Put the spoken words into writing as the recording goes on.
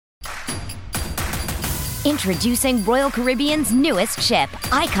Introducing Royal Caribbean's newest ship,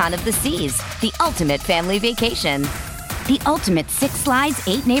 Icon of the Seas, the ultimate family vacation. The ultimate 6 slides,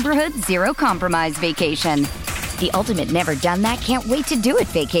 8 neighborhoods, 0 compromise vacation. The ultimate never done that, can't wait to do it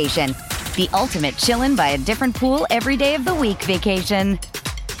vacation. The ultimate chillin' by a different pool every day of the week vacation.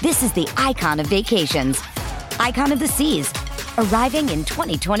 This is the Icon of Vacations. Icon of the Seas, arriving in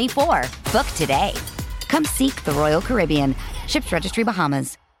 2024. Book today. Come seek the Royal Caribbean. Ships Registry,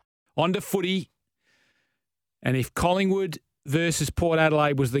 Bahamas. On to footy. And if Collingwood versus Port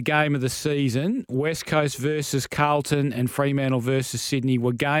Adelaide was the game of the season, West Coast versus Carlton and Fremantle versus Sydney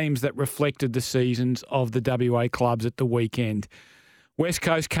were games that reflected the seasons of the WA clubs at the weekend. West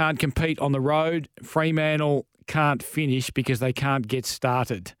Coast can't compete on the road. Fremantle can't finish because they can't get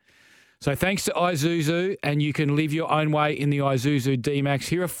started. So thanks to Isuzu, and you can live your own way in the Isuzu D-Max.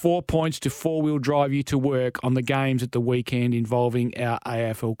 Here are 4 points to four-wheel drive you to work on the games at the weekend involving our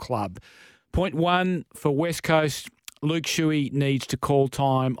AFL club. Point 1 for West Coast, Luke Shuey needs to call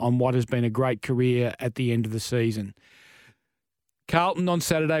time on what has been a great career at the end of the season. Carlton on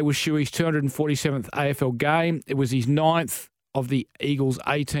Saturday was Shuey's 247th AFL game. It was his 9th of the Eagles'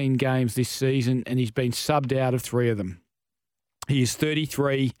 18 games this season, and he's been subbed out of 3 of them. He is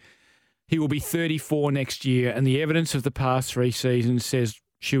 33. He will be 34 next year, and the evidence of the past 3 seasons says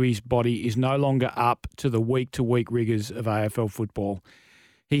Shuey's body is no longer up to the week-to-week rigours of AFL football.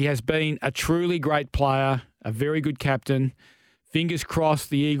 He has been a truly great player, a very good captain. Fingers crossed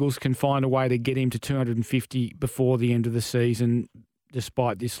the Eagles can find a way to get him to 250 before the end of the season,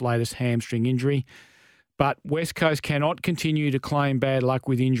 despite this latest hamstring injury. But West Coast cannot continue to claim bad luck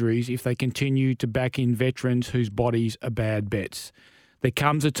with injuries if they continue to back in veterans whose bodies are bad bets. There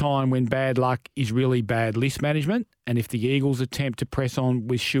comes a time when bad luck is really bad list management, and if the Eagles attempt to press on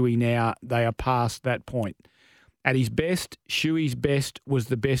with Shuey now, they are past that point. At his best, Shuey's best was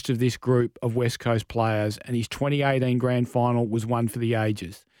the best of this group of West Coast players, and his 2018 grand final was one for the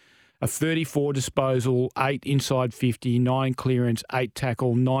ages. A 34 disposal, 8 inside 50, 9 clearance, 8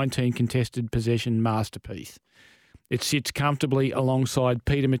 tackle, 19 contested possession masterpiece. It sits comfortably alongside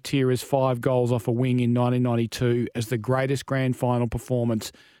Peter Matera's 5 goals off a wing in 1992 as the greatest grand final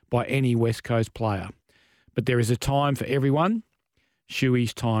performance by any West Coast player. But there is a time for everyone.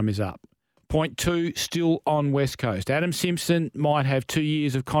 Shuey's time is up. Point 2, still on West Coast. Adam Simpson might have 2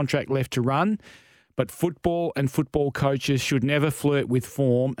 years of contract left to run, but football and football coaches should never flirt with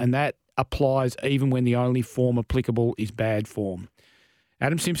form, and that applies even when the only form applicable is bad form.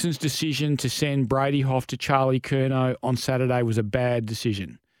 Adam Simpson's decision to send Brady Hoff to Charlie Curnow on Saturday was a bad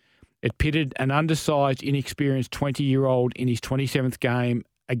decision. It pitted an undersized, inexperienced 20-year-old in his 27th game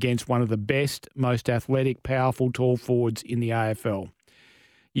against one of the best, most athletic, powerful, tall forwards in the AFL.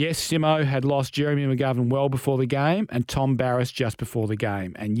 Yes, Simo had lost Jeremy McGovern well before the game and Tom Barras just before the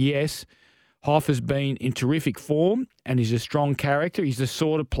game. And yes, Hoff has been in terrific form and is a strong character. He's the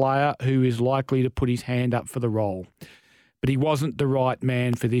sort of player who is likely to put his hand up for the role. But he wasn't the right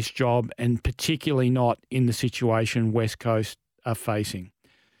man for this job, and particularly not in the situation West Coast are facing.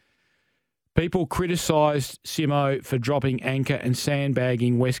 People criticised Simo for dropping anchor and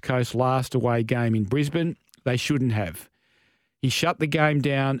sandbagging West Coast's last away game in Brisbane. They shouldn't have. He shut the game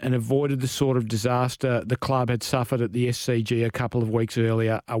down and avoided the sort of disaster the club had suffered at the SCG a couple of weeks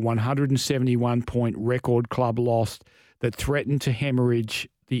earlier, a 171-point record club loss that threatened to hemorrhage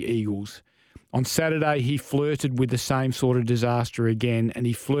the Eagles. On Saturday, he flirted with the same sort of disaster again, and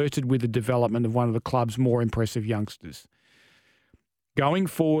he flirted with the development of one of the club's more impressive youngsters. Going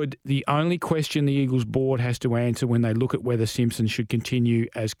forward, the only question the Eagles board has to answer when they look at whether Simpson should continue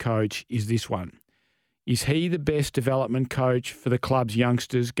as coach is this one. Is he the best development coach for the club's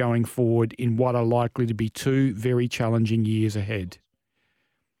youngsters going forward in what are likely to be 2 very challenging years ahead?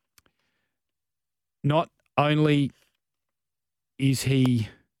 Not only is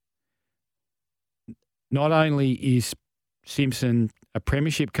Simpson a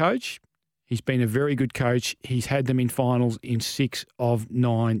premiership coach, he's been a very good coach. He's had them in finals in 6 of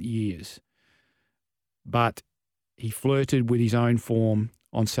 9 years. But he flirted with his own form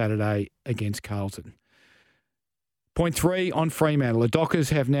on Saturday against Carlton. Point 3 on Fremantle. The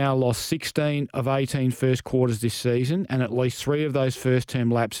Dockers have now lost 16 of 18 first quarters this season, and at least 3 of those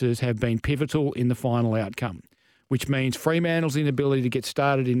first-term lapses have been pivotal in the final outcome, which means Fremantle's inability to get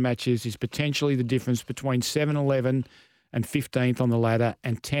started in matches is potentially the difference between 7-11 and 15th on the ladder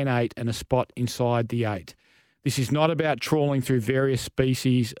and 10-8 and a spot inside the 8. This is not about trawling through various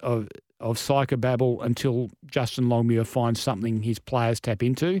species of psychobabble until Justin Longmuir finds something his players tap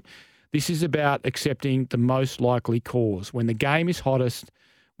into. This is about accepting the most likely cause. When the game is hottest,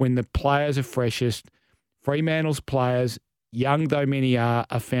 when the players are freshest, Fremantle's players, young though many are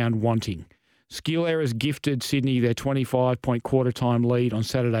found wanting. Skill errors gifted Sydney their 25-point quarter-time lead on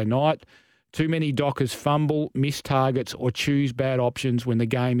Saturday night. Too many Dockers fumble, miss targets or choose bad options when the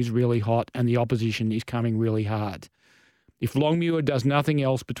game is really hot and the opposition is coming really hard. If Longmuir does nothing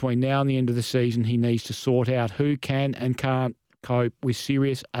else between now and the end of the season, he needs to sort out who can and can't cope with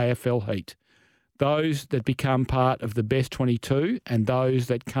serious AFL heat. Those that become part of the best 22 and those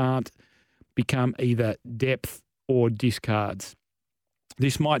that can't become either depth or discards.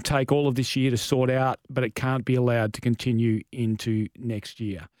 This might take all of this year to sort out, but it can't be allowed to continue into next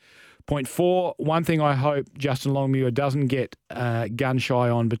year. Point 4, one thing I hope Justin Longmuir doesn't get gun-shy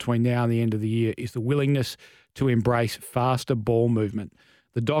on between now and the end of the year is the willingness to embrace faster ball movement.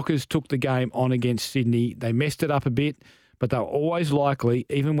 The Dockers took the game on against Sydney. They messed it up a bit, but they were always likely,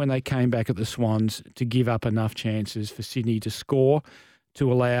 even when they came back at the Swans, to give up enough chances for Sydney to score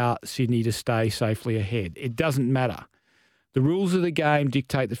to allow Sydney to stay safely ahead. It doesn't matter. The rules of the game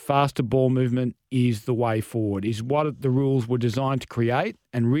dictate that faster ball movement is the way forward, is what the rules were designed to create.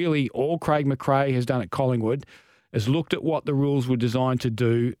 And really, all Craig McRae has done at Collingwood is looked at what the rules were designed to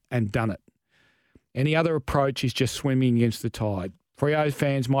do and done it. Any other approach is just swimming against the tide. Freo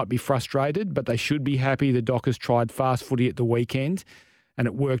fans might be frustrated, but they should be happy the Dockers tried fast footy at the weekend and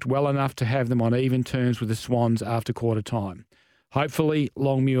it worked well enough to have them on even terms with the Swans after quarter time. Hopefully,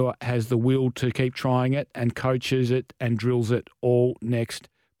 Longmuir has the will to keep trying it and coaches it and drills it all next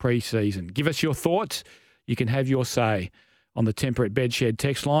pre-season. Give us your thoughts. You can have your say on the Temperate Bedshed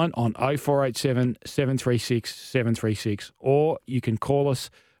text line on 0487 736 736, or you can call us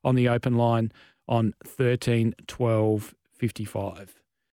on the open line on 13 12 55.